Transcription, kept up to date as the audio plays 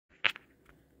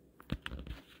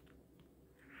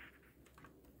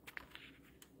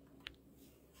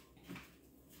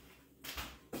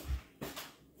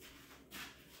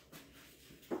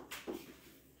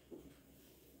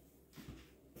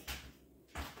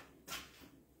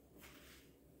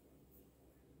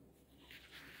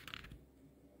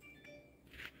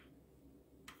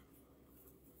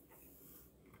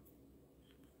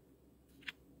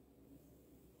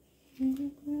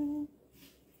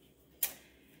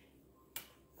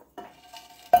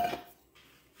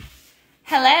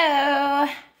Hello.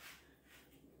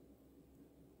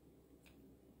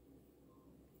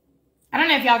 I don't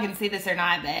know if y'all can see this or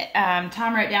not, but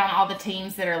Tom wrote down all the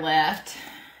teams that are left.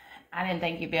 I didn't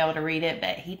think you'd be able to read it,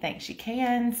 but he thinks you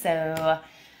can. So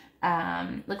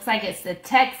looks like it's the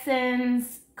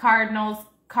Texans, Cardinals,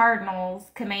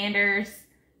 Commanders,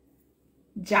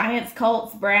 Giants,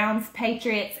 Colts, Browns,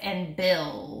 Patriots, and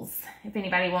Bills. If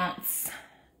anybody wants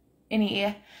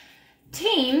any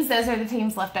teams, those are the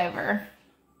teams left over.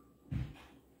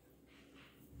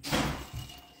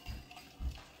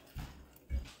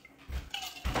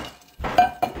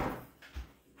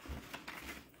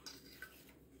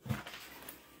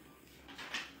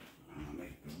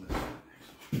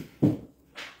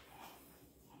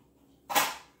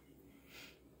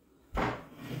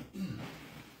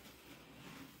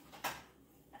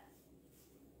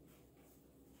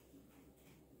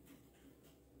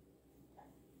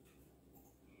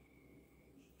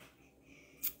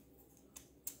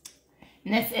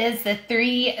 And this is the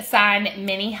 3 signed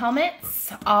mini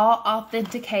helmets, all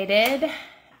authenticated.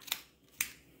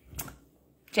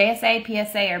 JSA,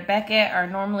 PSA, or Beckett are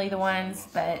normally the ones,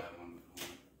 but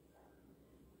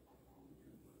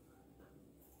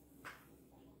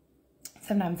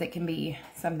sometimes it can be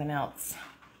something else.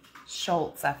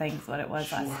 Schultz, I think is what it was.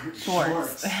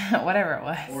 Schwartz. Whatever it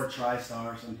was. Or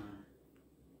TriStar sometimes.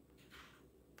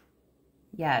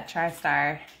 Yeah,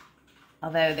 TriStar.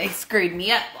 Although they screwed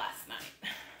me up last night.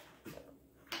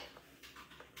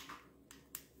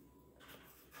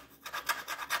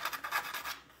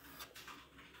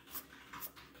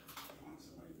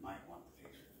 Somebody might want the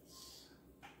Patriots.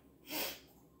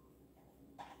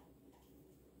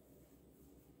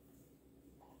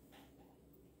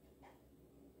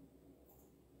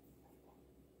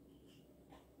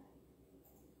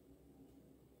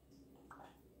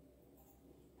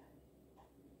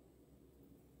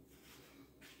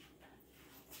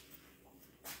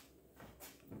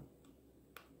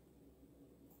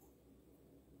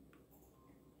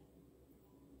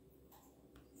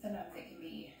 Sometimes it can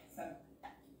be some.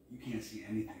 You can't see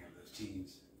anything of those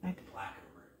teams. Right. Black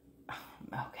over it.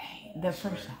 Oh, okay, the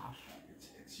first half.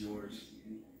 It's yours.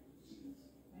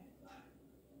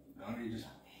 Why don't you just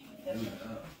do it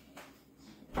up?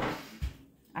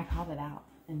 I called it out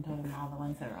and told them all the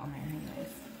ones that are on there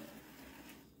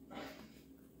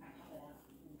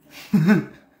anyways.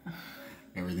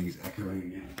 Everything's echoing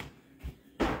again.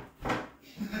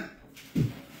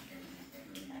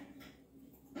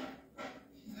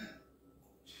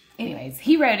 Anyways,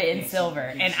 he wrote it in silver,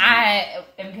 and I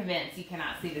am convinced you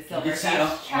cannot see the silver. So I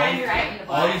was trying to write in the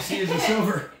black. All you see is the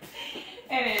silver.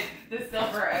 And the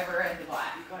silver over the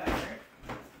black, whatever.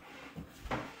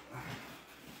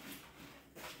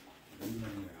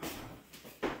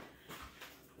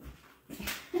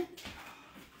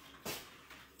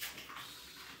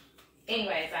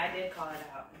 Anyways, I did call it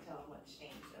out and tell him which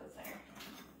teams goes there.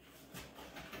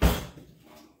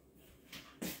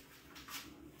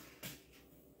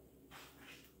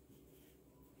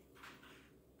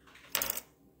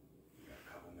 We got a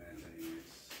couple minutes anyways.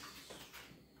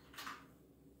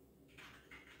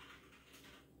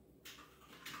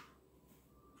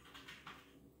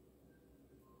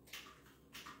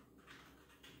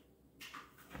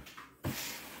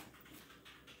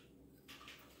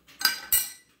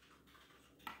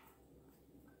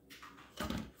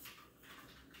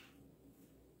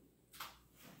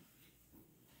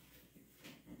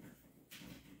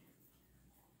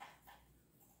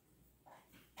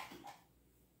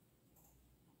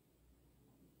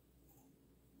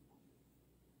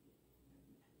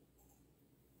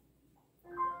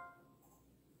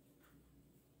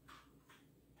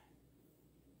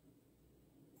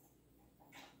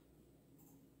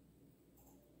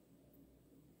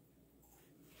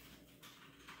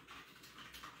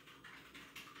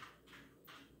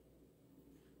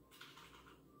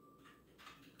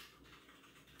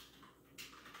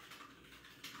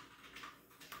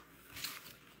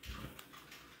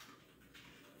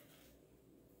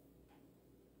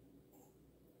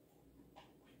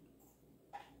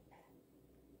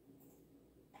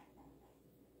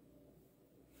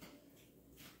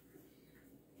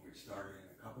 We're starting in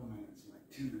a couple minutes, like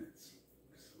 2 minutes.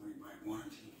 Somebody might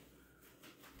want to.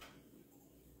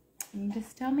 You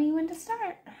just tell me when to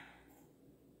start.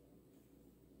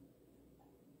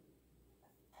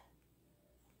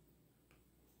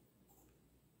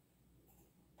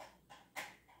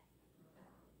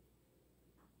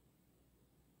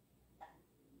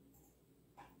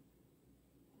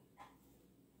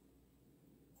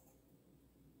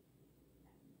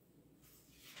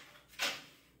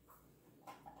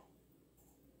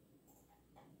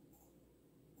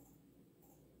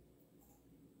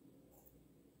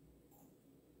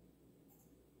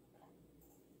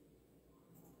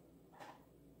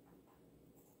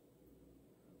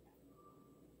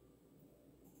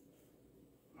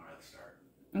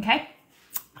 Okay.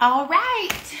 All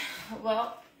right.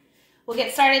 Well, we'll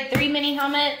get started. 3 mini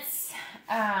helmets.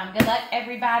 Good luck,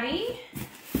 everybody.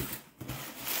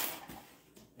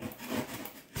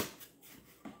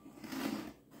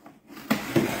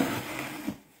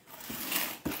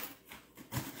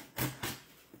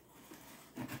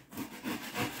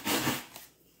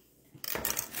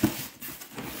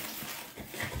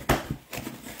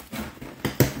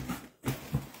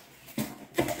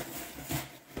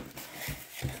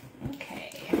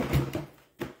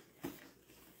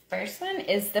 First one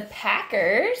is the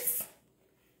Packers.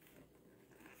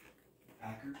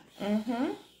 Packers? Mm-hmm.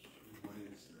 What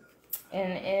is that?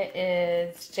 And it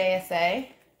is JSA.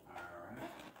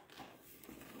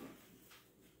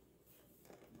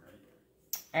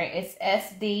 Alright, it's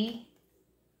SD.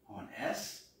 On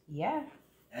S? Yeah.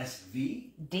 SV?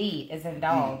 D is in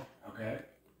dog. D. Okay.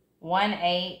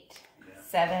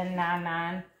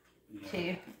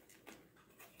 187992.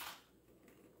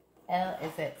 L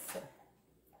is it?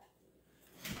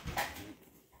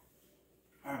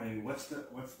 All right, baby. What's the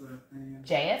thing again?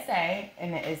 JSA,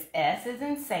 and it is S is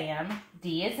in Sam,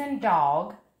 D is in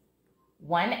dog,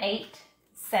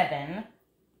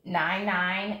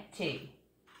 187992.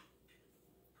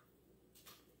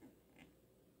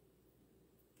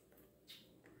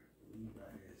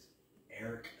 That is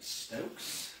Eric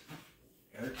Stokes.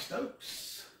 Eric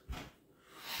Stokes.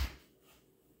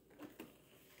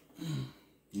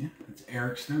 Yeah, it's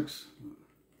Eric Stokes.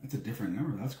 That's a different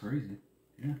number. That's crazy.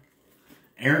 Yeah.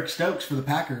 Eric Stokes for the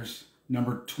Packers.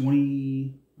 Number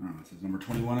 20. I don't know. It says number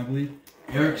 21, I believe.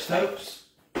 Eric Stokes.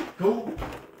 Cool.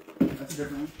 That's a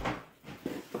different one.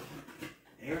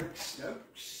 Eric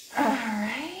Stokes. All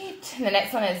right. The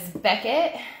next one is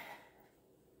Beckett.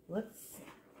 Let's see.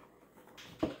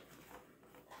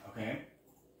 Okay.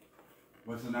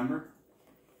 What's the number?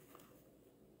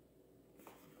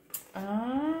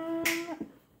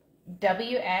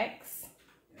 WX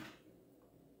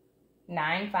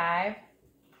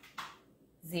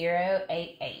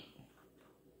 95088.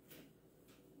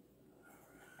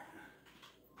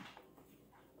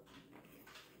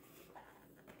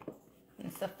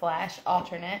 It's a flash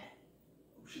alternate.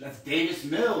 That's Davis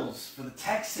Mills for the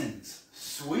Texans.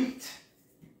 Sweet.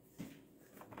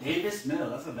 Davis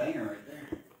Mills. That's a banger right there.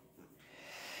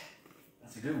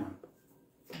 That's a good one.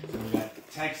 So we got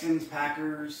Texans,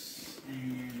 Packers,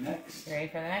 and next. You ready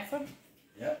for the next one?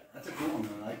 Yep, that's a cool one.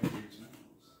 I like the Davis Mills.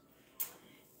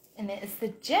 And it is the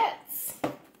Jets.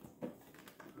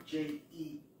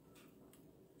 J-E-T-S,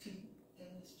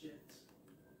 Jets.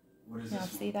 What is Y'all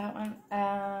this see one? that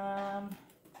one?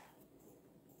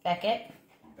 Beckett.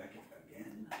 Beckett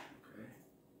again. Okay.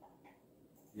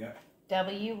 Yep.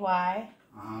 WY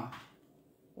Uh-huh.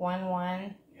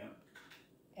 11893. Yep.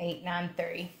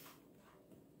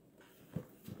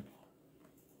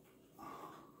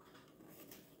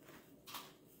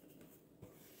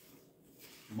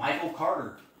 Michael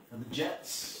Carter for the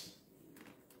Jets.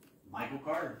 Michael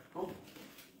Carter. Cool.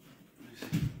 Let me see.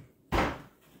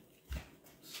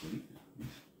 Sweet.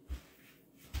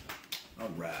 All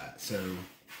right. So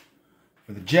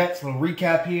for the Jets, little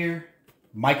recap here.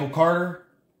 Michael Carter.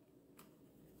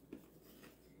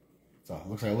 So it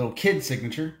looks like a little kid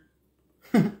signature.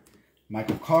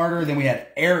 Michael Carter. Then we had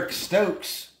Eric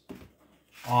Stokes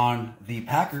on the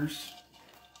Packers.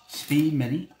 Speed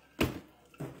Mini.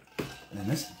 And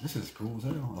this is cool as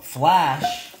hell. A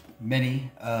flash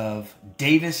mini of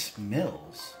Davis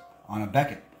Mills on a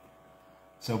Beckett.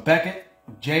 So Beckett,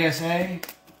 JSA,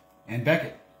 and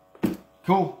Beckett.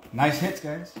 Cool. Nice hits,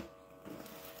 guys.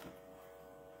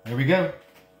 There we go.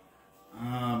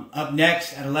 Up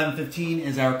next at 11:15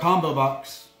 is our combo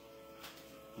box.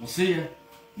 We'll see you.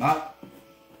 Bye.